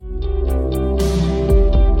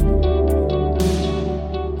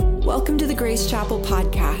Grace Chapel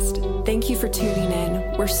podcast. Thank you for tuning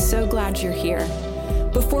in. We're so glad you're here.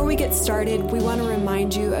 Before we get started, we want to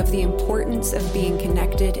remind you of the importance of being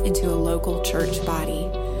connected into a local church body.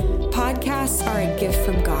 Podcasts are a gift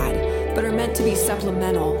from God, but are meant to be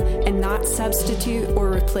supplemental and not substitute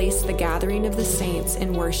or replace the gathering of the saints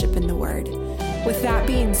in worship in the Word. With that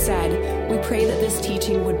being said, we pray that this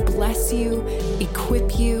teaching would bless you,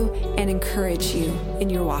 equip you, and encourage you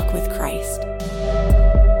in your walk with Christ.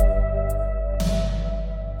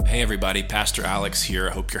 Hey everybody, Pastor Alex here.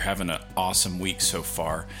 I hope you're having an awesome week so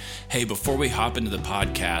far. Hey, before we hop into the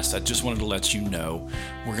podcast, I just wanted to let you know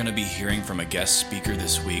we're going to be hearing from a guest speaker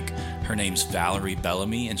this week. Her name's Valerie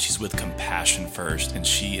Bellamy, and she's with Compassion First, and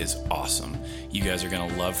she is awesome. You guys are going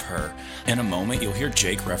to love her. In a moment, you'll hear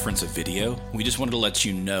Jake reference a video. We just wanted to let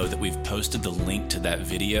you know that we've posted the link to that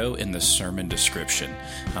video in the sermon description.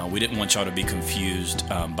 We didn't want y'all to be confused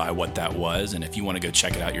by what that was, and if you want to go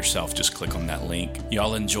check it out yourself, just click on that link.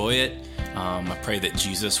 Y'all enjoy it. I pray that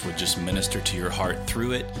Jesus would just minister to your heart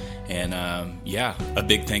through it. And a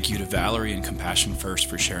big thank you to Valerie and Compassion First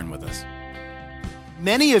for sharing with us.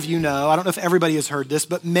 Many of you know, I don't know if everybody has heard this,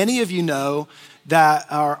 but many of you know that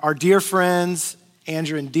our dear friends,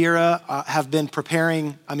 Andrew and Dira, have been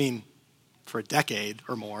preparing, for a decade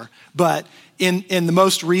or more, but in the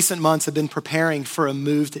most recent months have been preparing for a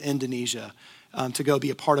move to Indonesia to go be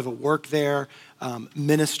a part of a work there,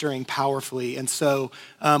 ministering powerfully. And so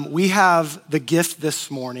we have the gift this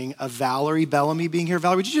morning of Valerie Bellamy being here.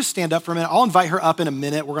 Valerie, would you just stand up for a minute? I'll invite her up in a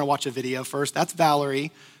minute. We're going to watch a video first. That's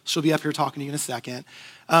Valerie. She'll be up here talking to you in a second.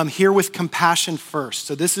 Here with Compassion First.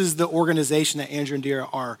 So this is the organization that Andrew and Dira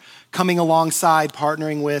are coming alongside,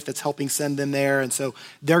 partnering with, that's helping send them there. And so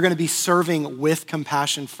they're going to be serving with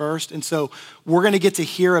Compassion First. And so we're going to get to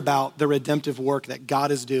hear about the redemptive work that God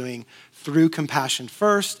is doing through Compassion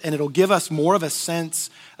First, and it'll give us more of a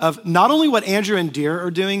sense of not only what Andrew and Dira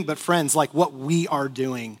are doing, but friends, like what we are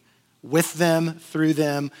doing with them, through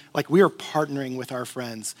them. Like we are partnering with our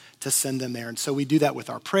friends to send them there. And so we do that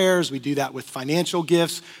with our prayers, we do that with financial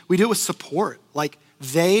gifts, we do it with support. Like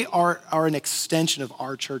they are an extension of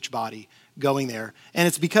our church body going there. And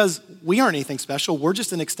it's because we aren't anything special, we're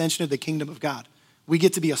just an extension of the kingdom of God. We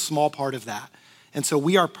get to be a small part of that. And so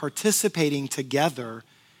we are participating together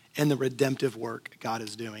and the redemptive work God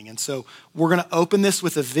is doing. And so we're going to open this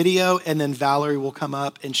with a video, and then Valerie will come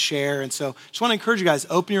up and share. And so just want to encourage you guys,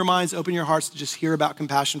 open your minds, open your hearts to just hear about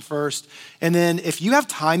Compassion First. And then if you have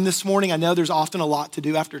time this morning, I know there's often a lot to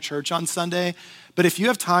do after church on Sunday, but if you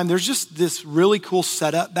have time, there's just this really cool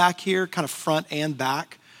setup back here, kind of front and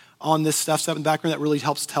back on this stuff in the background that really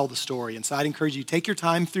helps tell the story. And so I'd encourage you to take your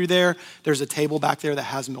time through there. There's a table back there that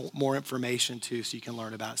has more information too, so you can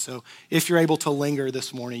learn about it. So if you're able to linger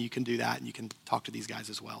this morning, you can do that and you can talk to these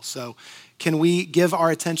guys as well. So can we give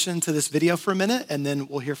our attention to this video for a minute, and then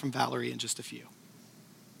we'll hear from Valerie in just a few.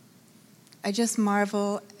 I just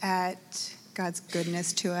marvel at God's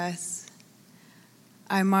goodness to us.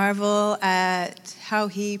 I marvel at how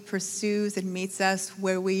he pursues and meets us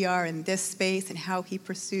where we are in this space, and how he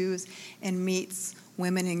pursues and meets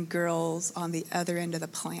women and girls on the other end of the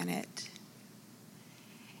planet.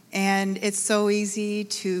 And it's so easy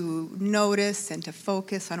to notice and to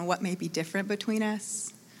focus on what may be different between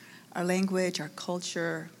us, our language, our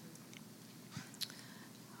culture,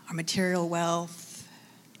 our material wealth.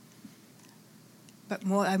 But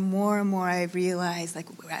more and more I realize, like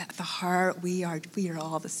at the heart, we are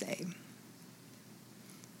all the same.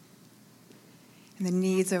 And the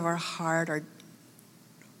needs of our heart are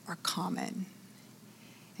common.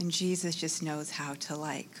 And Jesus just knows how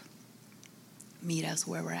to meet us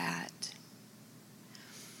where we're at.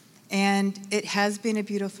 And it has been a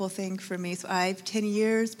beautiful thing for me. So I've 10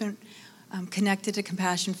 years been connected to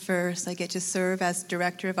Compassion First. I get to serve as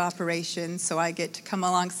director of operations, so I get to come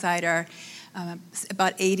alongside our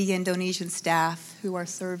about 80 Indonesian staff who are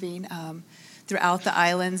serving throughout the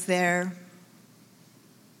islands there.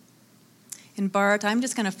 In Bart, I'm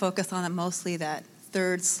just going to focus on mostly that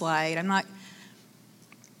third slide. I'm not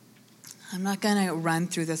going to run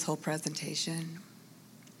through this whole presentation.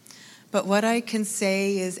 But what I can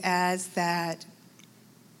say is as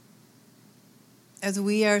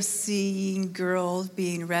we are seeing girls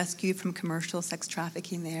being rescued from commercial sex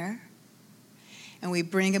trafficking there, and we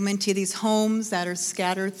bring them into these homes that are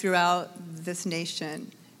scattered throughout this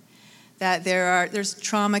nation, that there's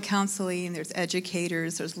trauma counseling, there's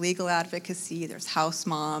educators, there's legal advocacy, there's house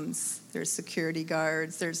moms, there's security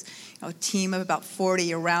guards, there's a team of about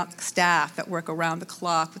 40 around staff that work around the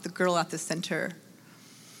clock with the girl at the center.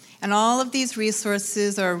 And all of these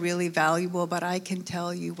resources are really valuable, but I can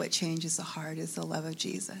tell you what changes the heart is the love of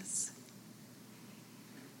Jesus.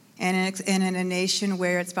 and in a nation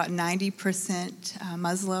where it's about 90%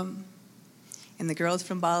 Muslim, and the girls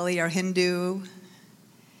from Bali are Hindu,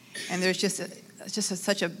 and there's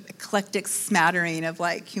such an eclectic smattering of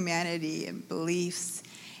like humanity and beliefs.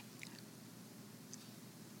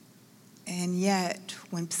 And yet,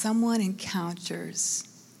 when someone encounters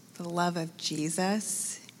the love of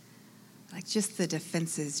Jesus, like just the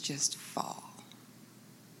defenses just fall.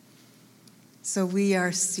 So we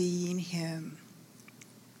are seeing him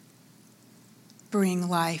bring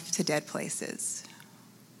life to dead places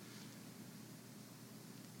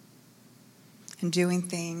and doing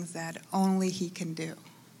things that only he can do.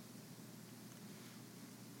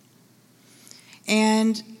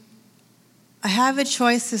 And I have a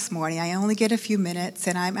choice this morning. I only get a few minutes,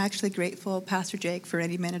 and I'm actually grateful, Pastor Jake, for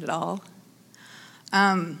any minute at all.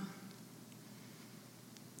 And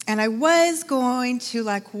I was going to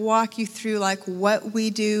walk you through what we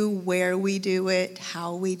do, where we do it,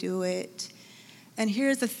 how we do it. And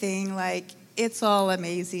here's the thing, it's all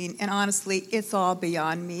amazing. And honestly, it's all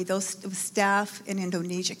beyond me. Those staff in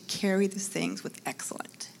Indonesia carry these things with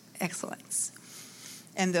excellence.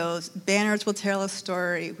 And those banners will tell a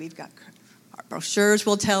story. We've got our brochures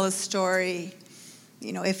will tell a story.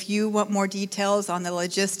 You know, if you want more details on the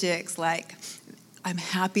logistics, I'm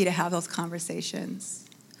happy to have those conversations.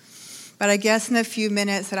 But I guess in the few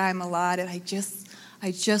minutes that I'm allotted, I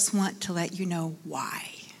just want to let you know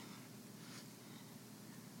why.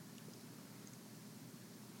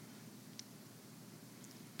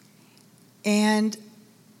 And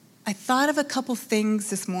I thought of a couple things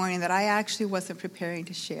this morning that I actually wasn't preparing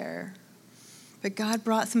to share. But God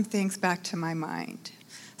brought some things back to my mind.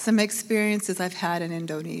 Some experiences I've had in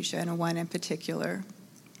Indonesia, and one in particular.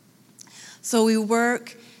 So we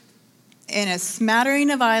work in a smattering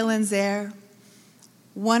of islands there.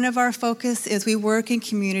 One of our focus is we work in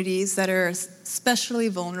communities that are especially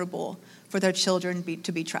vulnerable for their children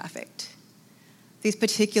to be trafficked. These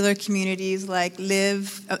particular communities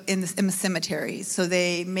live in the cemeteries, so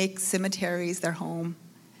they make cemeteries their home.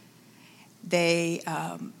 They,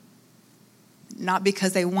 not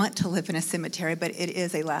because they want to live in a cemetery, but it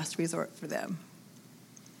is a last resort for them.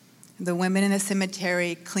 The women in the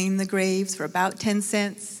cemetery clean the graves for about 10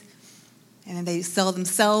 cents, and then they sell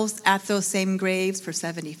themselves at those same graves for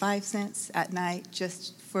 75 cents at night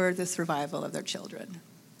just for the survival of their children.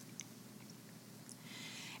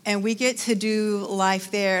 And we get to do life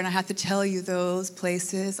there, and I have to tell you, those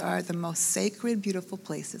places are the most sacred, beautiful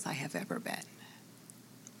places I have ever been.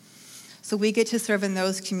 So we get to serve in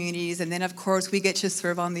those communities, and then, of course, we get to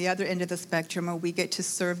serve on the other end of the spectrum, and we get to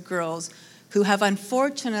serve girls who have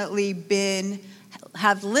unfortunately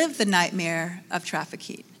have lived the nightmare of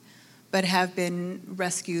trafficking, but have been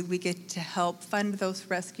rescued. We get to help fund those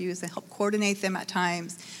rescues and help coordinate them at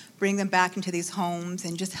times, bring them back into these homes,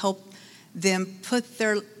 and just help them put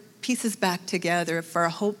their pieces back together for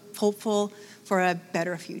hopeful for a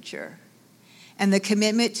better future. And the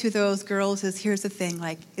commitment to those girls is, here's the thing,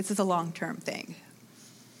 this is a long-term thing.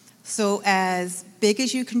 So as big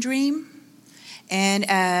as you can dream, and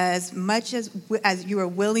as much as you are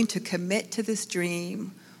willing to commit to this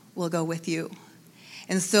dream, we'll go with you.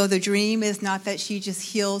 And so the dream is not that she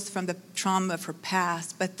just heals from the trauma of her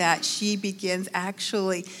past, but that she begins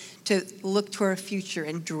actually to look to her future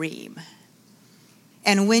and dream.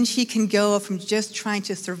 And when she can go from just trying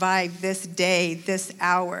to survive this day, this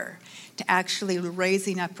hour, to actually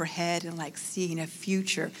raising up her head and seeing a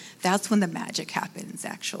future, that's when the magic happens,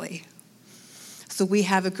 actually. So we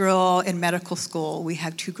have a girl in medical school. We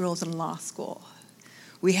have 2 girls in law school.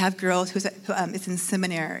 We have girls who is in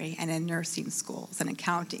seminary and in nursing schools and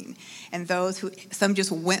accounting, and those who, some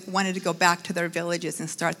just wanted to go back to their villages and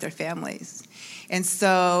start their families. And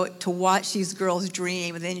so to watch these girls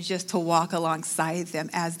dream and then just to walk alongside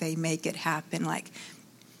them as they make it happen,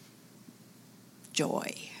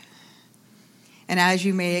 joy. And as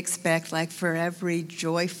you may expect, for every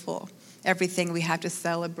joyful, everything we have to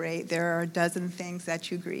celebrate, there are a dozen things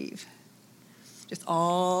that you grieve.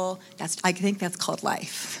 I think that's called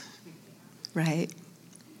life, right?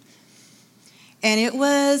 And it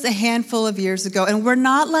was a handful of years ago. And we're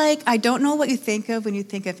not I don't know what you think of when you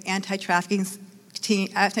think of anti-trafficking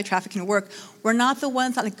work. We're not the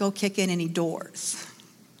ones that go kick in any doors.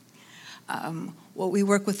 We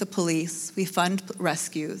work with the police. We fund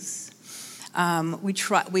rescues.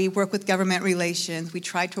 We work with government relations. We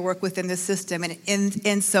try to work within the system. And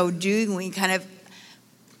in so doing, we kind of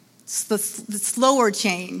the slower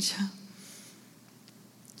change.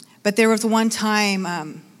 But there was one time,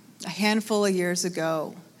 a handful of years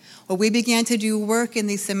ago, where we began to do work in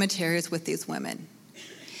these cemeteries with these women.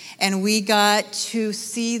 And we got to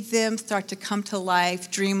see them start to come to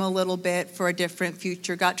life, dream a little bit for a different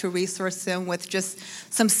future, got to resource them with just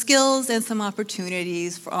some skills and some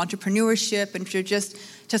opportunities for entrepreneurship and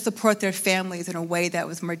to support their families in a way that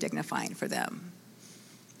was more dignifying for them.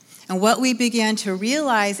 And what we began to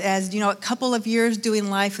realize as, a couple of years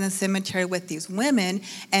doing life in the cemetery with these women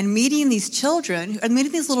and meeting these children, and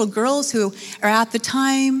meeting these little girls who are at the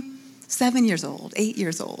time 7 years old, 8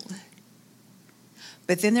 years old.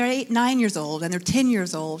 But then they're 8, 9 years old, and they're 10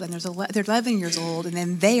 years old, and they're 11 years old, and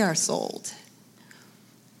then they are sold.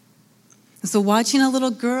 And so watching a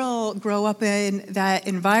little girl grow up in that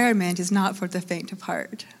environment is not for the faint of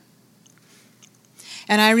heart.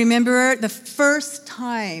 And I remember the first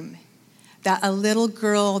time that a little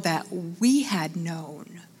girl that we had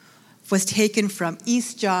known was taken from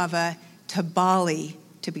East Java to Bali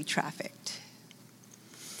to be trafficked.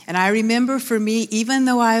 And I remember for me, even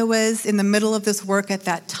though I was in the middle of this work at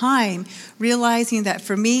that time, realizing that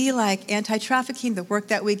for me, like anti-trafficking, the work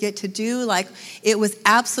that we get to do, like it was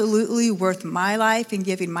absolutely worth my life and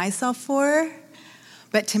giving myself for.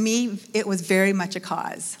 But to me, it was very much a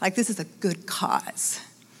cause. Like, this is a good cause.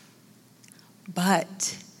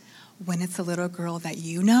 But when it's a little girl that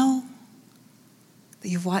you know, that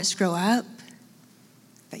you've watched grow up,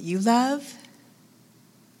 that you love.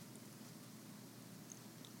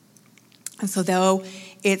 And so though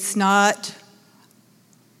it's not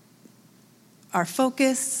our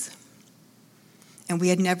focus, and we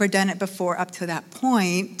had never done it before up to that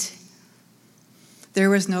point, there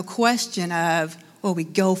was no question of, well, we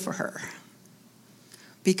go for her.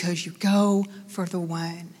 Because you go for the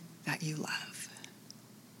one that you love.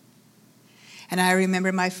 And I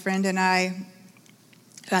remember my friend and I,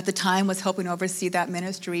 who at the time was helping oversee that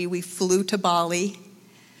ministry, we flew to Bali,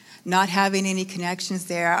 not having any connections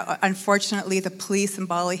there. Unfortunately, the police in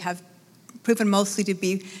Bali have proven mostly to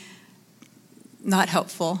be not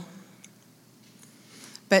helpful.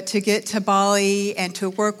 But to get to Bali and to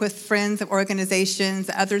work with friends of organizations,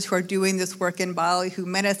 others who are doing this work in Bali, who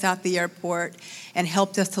met us at the airport and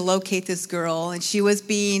helped us to locate this girl. And she was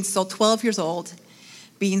being sold, 12 years old,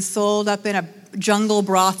 being sold up in a jungle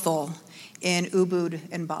brothel in Ubud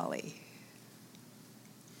in Bali.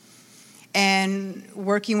 And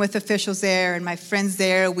working with officials there and my friends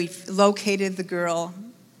there, we located the girl.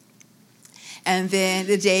 And then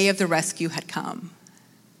the day of the rescue had come.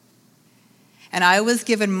 And I was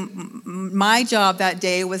given, my job that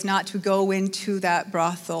day was not to go into that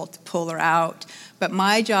brothel to pull her out, but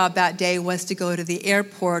my job that day was to go to the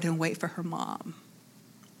airport and wait for her mom.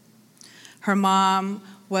 Her mom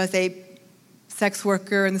was a sex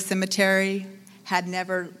worker in the cemetery, had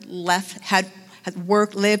never left, had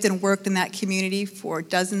lived and worked in that community for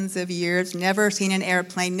dozens of years, never seen an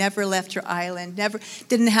airplane, never left her island,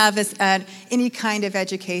 didn't have any kind of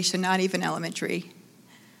education, not even elementary.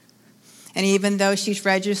 And even though she's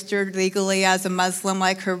registered legally as a Muslim,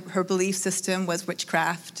 like her belief system was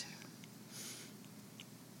witchcraft.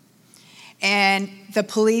 And the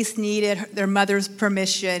police needed their mother's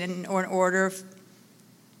permission in order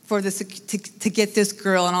for this to get this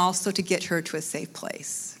girl and also to get her to a safe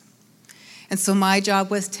place. And so my job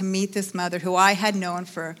was to meet this mother who I had known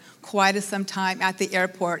for quite some time at the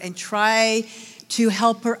airport and try to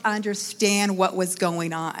help her understand what was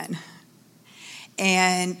going on.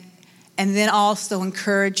 And then also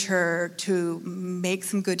encourage her to make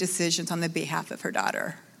some good decisions on the behalf of her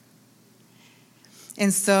daughter.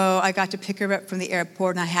 And so I got to pick her up from the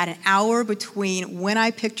airport, and I had an hour between when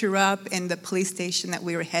I picked her up and the police station that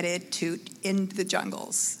we were headed to in the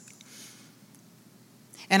jungles.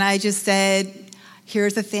 And I just said,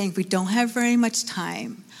 here's the thing, we don't have very much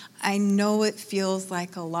time. I know it feels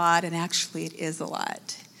like a lot, and actually it is a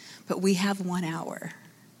lot, but we have 1 hour.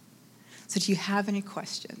 So do you have any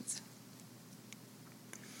questions?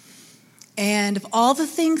 And of all the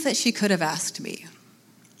things that she could have asked me,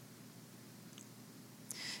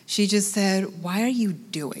 she just said, why are you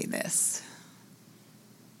doing this?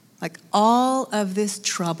 Like all of this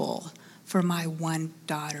trouble for my one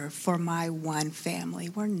daughter, for my one family,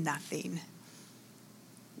 we're nothing.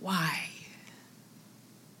 Why?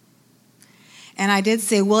 And I did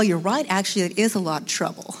say, well, you're right. Actually, it is a lot of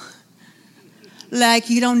trouble. Like,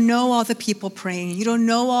 you don't know all the people praying. You don't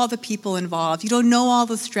know all the people involved. You don't know all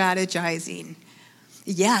the strategizing.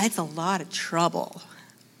 Yeah, it's a lot of trouble.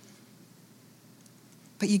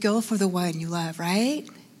 But you go for the one you love, right?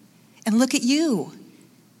 And look at you.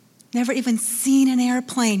 Never even seen an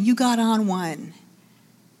airplane. You got on one.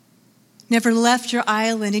 Never left your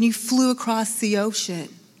island, and you flew across the ocean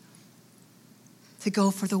to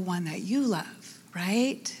go for the one that you love,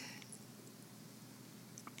 right?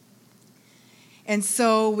 And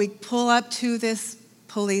so we pull up to this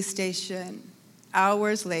police station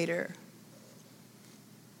hours later.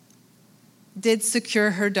 Did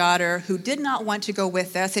secure her daughter, who did not want to go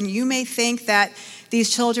with us. And you may think that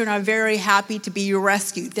these children are very happy to be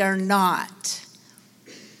rescued. They're not.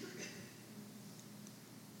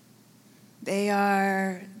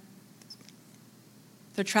 The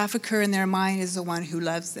trafficker in their mind is the one who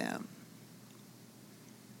loves them.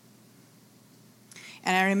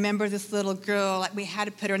 And I remember this little girl, like we had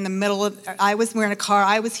to put her in the middle of, we're in a car,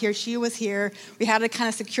 I was here, she was here. We had to kind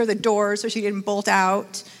of secure the doors so she didn't bolt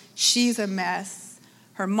out. She's a mess.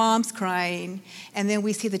 Her mom's crying. And then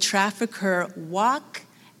we see the trafficker walk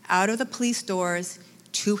out of the police doors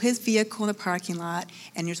to his vehicle in the parking lot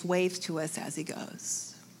and just waves to us as he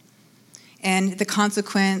goes. And the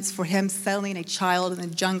consequence for him selling a child in the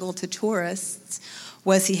jungle to tourists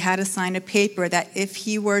was he had to sign a paper that if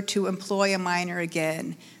he were to employ a minor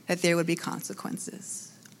again, that there would be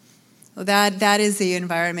consequences. Well, that is the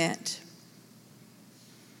environment.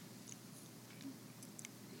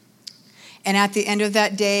 And at the end of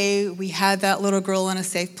that day, we had that little girl in a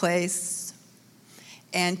safe place.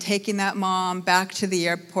 And taking that mom back to the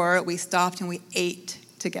airport, we stopped and we ate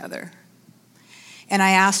together. And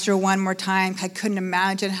I asked her one more time, I couldn't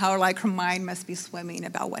imagine how like her mind must be swimming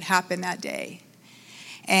about what happened that day.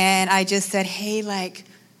 And I just said, hey, like,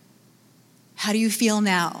 how do you feel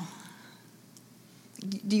now?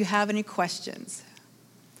 Do you have any questions?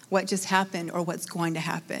 What just happened or what's going to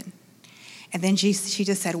happen? And then she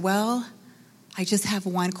just said, well, I just have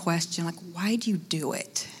one question, like, why do you do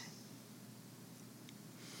it?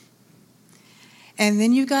 And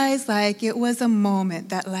then you guys, like, it was a moment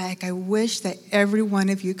that, like, I wish that every one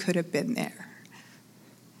of you could have been there.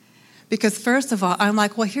 Because first of all, I'm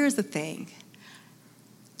like, well, here's the thing.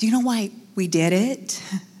 Do you know why we did it?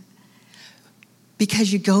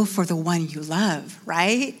 Because you go for the one you love,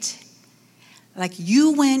 right? Like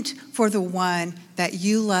you went for the one that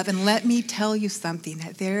you love. And let me tell you something,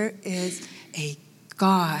 that there is a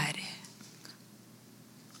God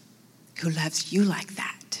who loves you like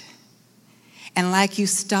that. And like you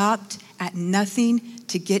stopped at nothing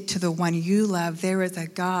to get to the one you love, there is a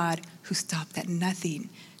God who stopped at nothing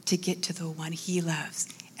to get to the one he loves,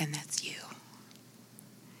 and that's you.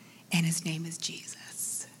 And his name is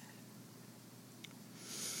Jesus.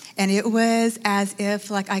 And it was as if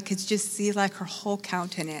like I could just see like her whole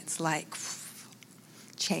countenance like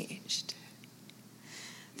changed.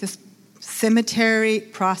 This cemetery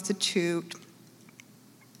prostitute,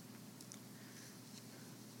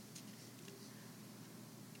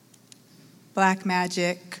 black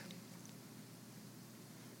magic,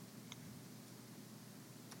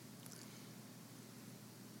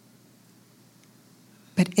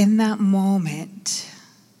 but in that moment,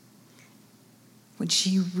 when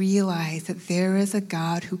she realized that there is a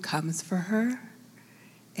God who comes for her,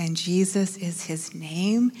 and Jesus is his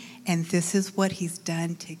name, and this is what he's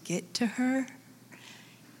done to get to her,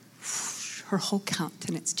 her whole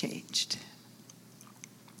countenance changed.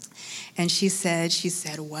 And she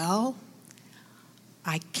said, well,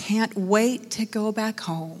 I can't wait to go back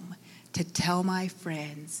home to tell my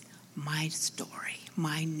friends my story,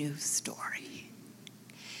 my new story.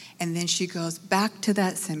 And then she goes back to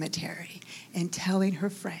that cemetery and telling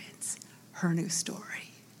her friends her new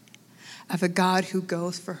story of a God who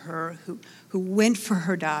goes for her, who went for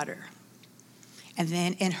her daughter. And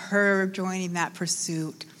then in her joining that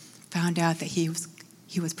pursuit, found out that he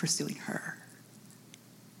was pursuing her.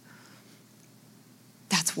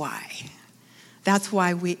 That's why. That's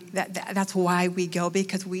why we go,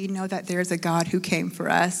 because we know that there's a God who came for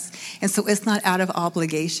us. And so it's not out of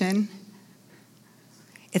obligation.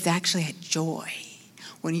 It's actually a joy.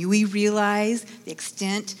 When we realize the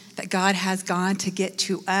extent that God has gone to get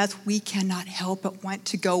to us, we cannot help but want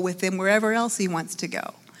to go with him wherever else he wants to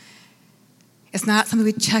go. It's not something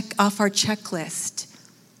we check off our checklist.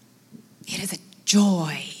 It is a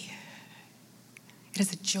joy. It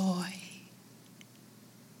is a joy.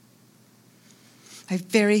 My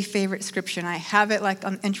very favorite scripture, and I have it like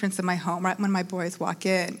on the entrance of my home, right when my boys walk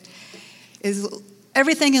in, is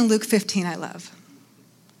everything in Luke 15 I love.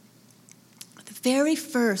 The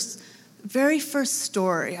very first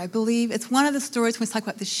story, I believe, it's one of the stories when we talk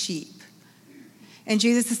about the sheep. And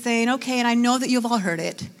Jesus is saying, okay, and I know that you've all heard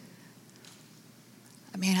it.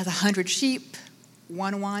 A man has 100 sheep,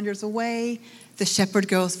 one wanders away, the shepherd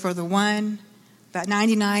goes for the one, that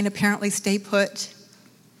 99 apparently stay put.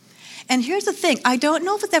 And here's the thing, I don't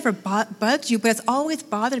know if it's ever bugged you, but it's always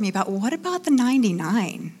bothered me about what about the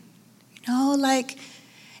 99? You know, like,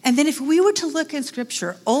 and then if we were to look in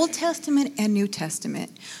Scripture, Old Testament and New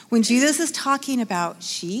Testament, when Jesus is talking about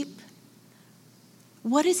sheep,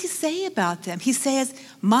 what does he say about them? He says,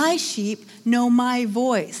 my sheep know my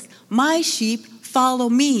voice. My sheep follow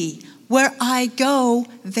me. Where I go,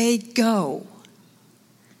 they go.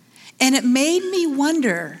 And it made me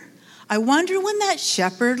wonder. I wonder when that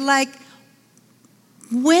shepherd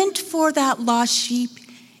went for that lost sheep,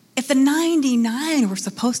 if the 99 were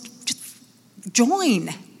supposed to just join.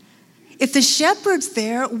 If the shepherd's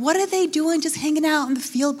there, what are they doing just hanging out in the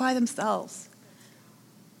field by themselves?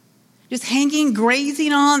 Just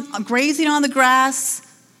grazing on the grass,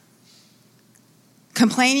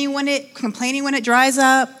 complaining when it dries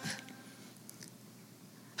up,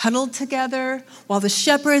 huddled together while the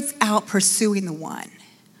shepherd's out pursuing the one.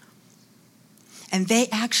 And they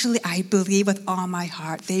actually, I believe with all my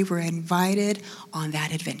heart, they were invited on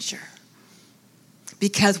that adventure.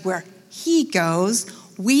 Because where he goes,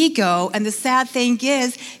 we go. And the sad thing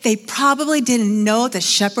is, they probably didn't know the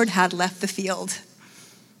shepherd had left the field.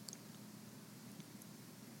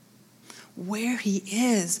 Where he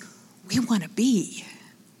is, we want to be.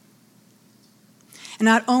 And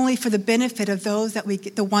not only for the benefit of those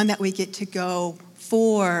the one that we get to go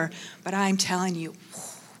for, but I'm telling you,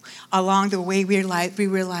 along the way we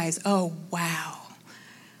realize, oh, wow.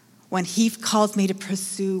 When he calls me to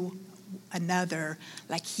pursue another,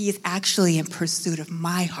 he is actually in pursuit of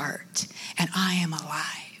my heart, and I am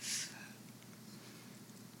alive.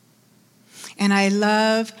 And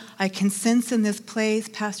I can sense in this place,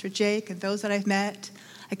 Pastor Jake and those that I've met,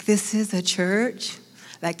 this is a church,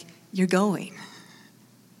 you're going.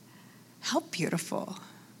 How beautiful.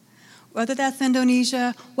 Whether that's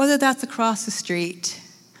Indonesia, whether that's across the street.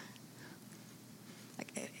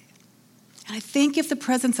 And I think if the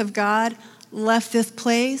presence of God left this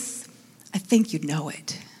place, I think you'd know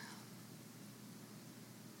it.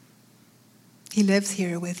 He lives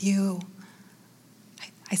here with you.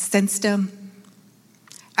 I sensed him.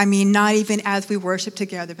 Not even as we worship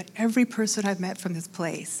together, but every person I've met from this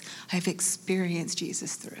place, I've experienced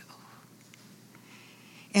Jesus through.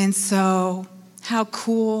 And so, how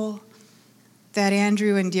cool that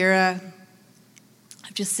Andrew and Dira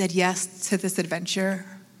have just said yes to this adventure.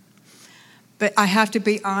 But I have to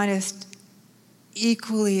be honest,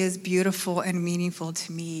 equally as beautiful and meaningful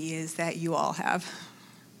to me is that you all have.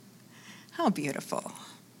 How beautiful.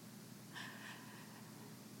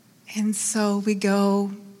 And so we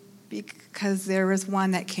go because there is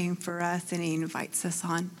one that came for us and he invites us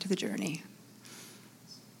on to the journey.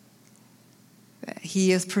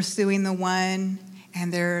 He is pursuing the one,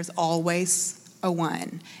 and there's always a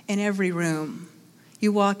one in every room.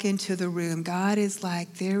 You walk into the room, God is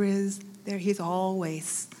there, he's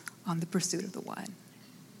always on the pursuit of the one.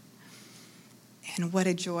 And what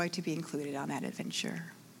a joy to be included on that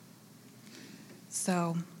adventure.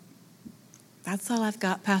 So that's all I've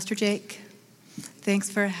got, Pastor Jake. Thanks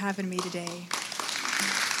for having me today.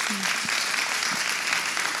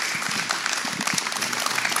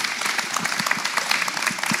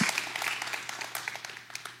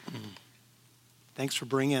 Thanks for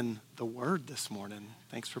bringing the word this morning.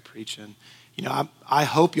 Thanks for preaching. I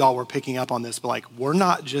hope y'all were picking up on this, but we're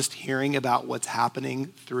not just hearing about what's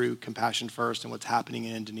happening through Compassion First and what's happening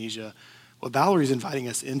in Indonesia. What Valerie's inviting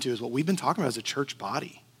us into is what we've been talking about as a church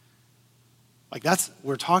body.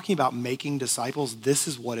 We're talking about making disciples. This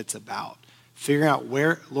is what it's about. Figuring out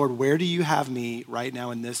where do you have me right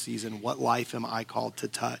now in this season? What life am I called to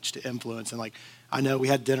touch, to influence? And I know we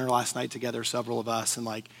had dinner last night together, several of us, and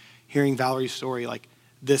hearing Valerie's story,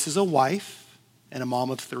 this is a wife and a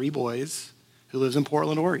mom of 3 boys who lives in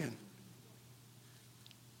Portland, Oregon.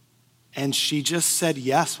 And she just said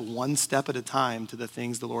yes one step at a time to the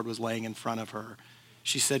things the Lord was laying in front of her.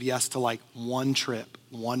 She said yes to one trip,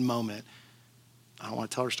 one moment. I don't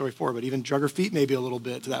want to tell her story but even drug her feet maybe a little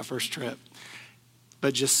bit to that first trip.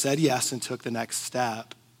 But just said yes and took the next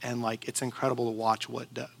step. And it's incredible to watch what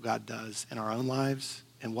God does in our own lives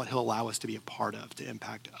and what he'll allow us to be a part of to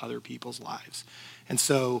impact other people's lives. And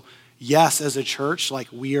so, yes, as a church,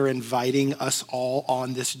 we are inviting us all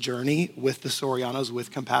on this journey with the Sorianos,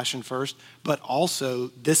 with Compassion First, but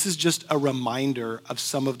also this is just a reminder of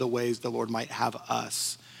some of the ways the Lord might have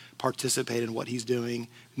us participate in what he's doing,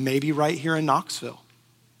 maybe right here in Knoxville,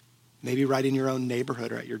 maybe right in your own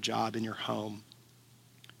neighborhood or at your job, in your home.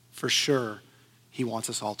 For sure, he wants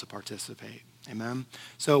us all to participate. Amen.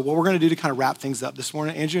 So what we're going to do to kind of wrap things up this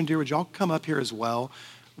morning, Andrew and Dira, would y'all come up here as well?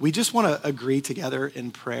 We just want to agree together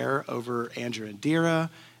in prayer over Andrew and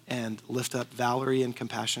Dira and lift up Valerie and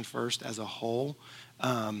Compassion First as a whole.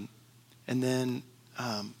 And then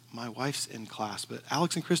my wife's in class, but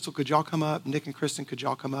Alex and Crystal, could y'all come up? Nick and Kristen, could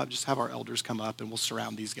y'all come up? Just have our elders come up and we'll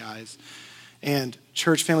surround these guys. And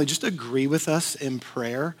church family, just agree with us in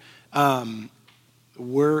prayer.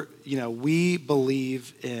 we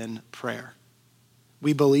believe in prayer.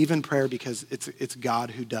 We believe in prayer because it's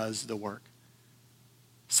God who does the work.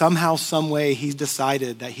 Somehow, some way, he's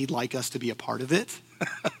decided that he'd like us to be a part of it.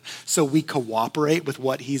 So we cooperate with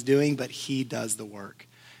what he's doing, but he does the work.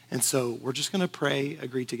 And so we're just going to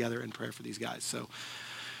agree together in prayer for these guys. So,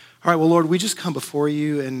 all right, well, Lord, we just come before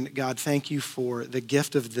you, and God, thank you for the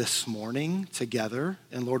gift of this morning together.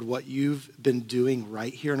 And Lord, what you've been doing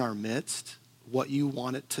right here in our midst, what you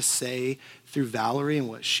wanted to say through Valerie and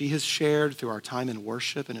what she has shared through our time in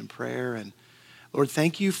worship and in prayer. And Lord,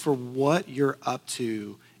 thank you for what you're up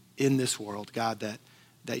to in this world, God,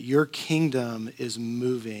 that your kingdom is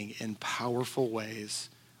moving in powerful ways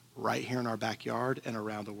right here in our backyard and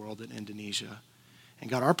around the world in Indonesia. And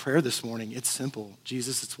God, our prayer this morning, it's simple.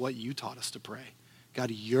 Jesus, it's what you taught us to pray.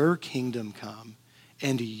 God, your kingdom come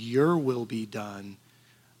and your will be done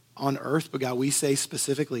on earth. But God, we say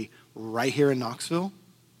specifically right here in Knoxville,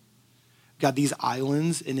 God, these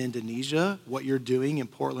islands in Indonesia, what you're doing in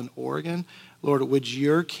Portland, Oregon, Lord, would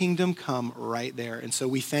your kingdom come right there? And so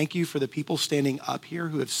we thank you for the people standing up here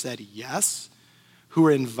who have said yes, who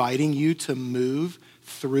are inviting you to move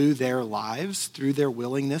through their lives, through their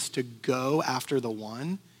willingness to go after the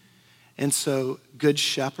one. And so, Good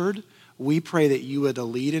Shepherd, we pray that you would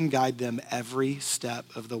lead and guide them every step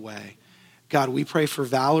of the way. God, we pray for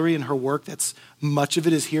Valerie and her work. That's much of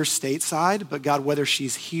it is here stateside, but God, whether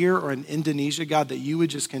she's here or in Indonesia, God, that you would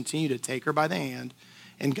just continue to take her by the hand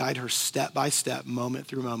and guide her step by step, moment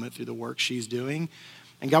through the work she's doing.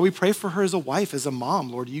 And God, we pray for her as a wife, as a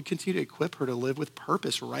mom. Lord, you continue to equip her to live with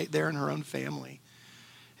purpose right there in her own family.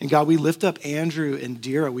 And God, we lift up Andrew and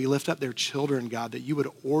Dira. We lift up their children, God, that you would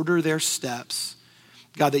order their steps.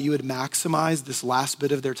 God, that you would maximize this last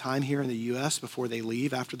bit of their time here in the U.S. before they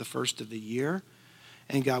leave after the first of the year.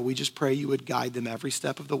 And God, we just pray you would guide them every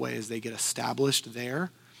step of the way as they get established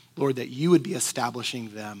there. Lord, that you would be establishing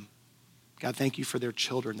them. God, thank you for their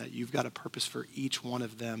children, that you've got a purpose for each one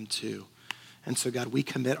of them too. And so, God, we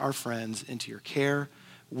commit our friends into your care.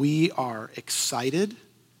 We are excited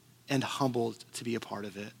and humbled to be a part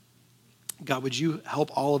of it. God, would you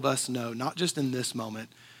help all of us know, not just in this moment,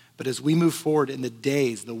 but as we move forward in the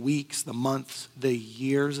days, the weeks, the months, the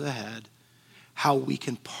years ahead, how we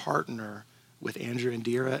can partner with Andrew and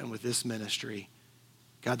Dira and with this ministry.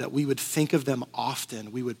 God, that we would think of them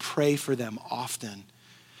often. We would pray for them often.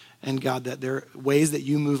 And God, that there are ways that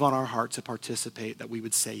you move on our heart to participate, that we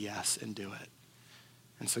would say yes and do it.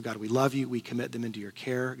 And so, God, we love you. We commit them into your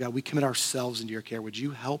care. God, we commit ourselves into your care. Would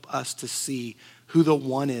you help us to see who the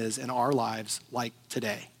one is in our lives like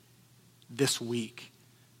today, this week?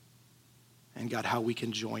 And God, how we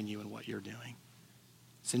can join you in what you're doing.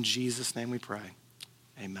 It's in Jesus' name we pray.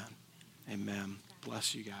 Amen. Amen.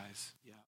 Bless you guys. Yeah.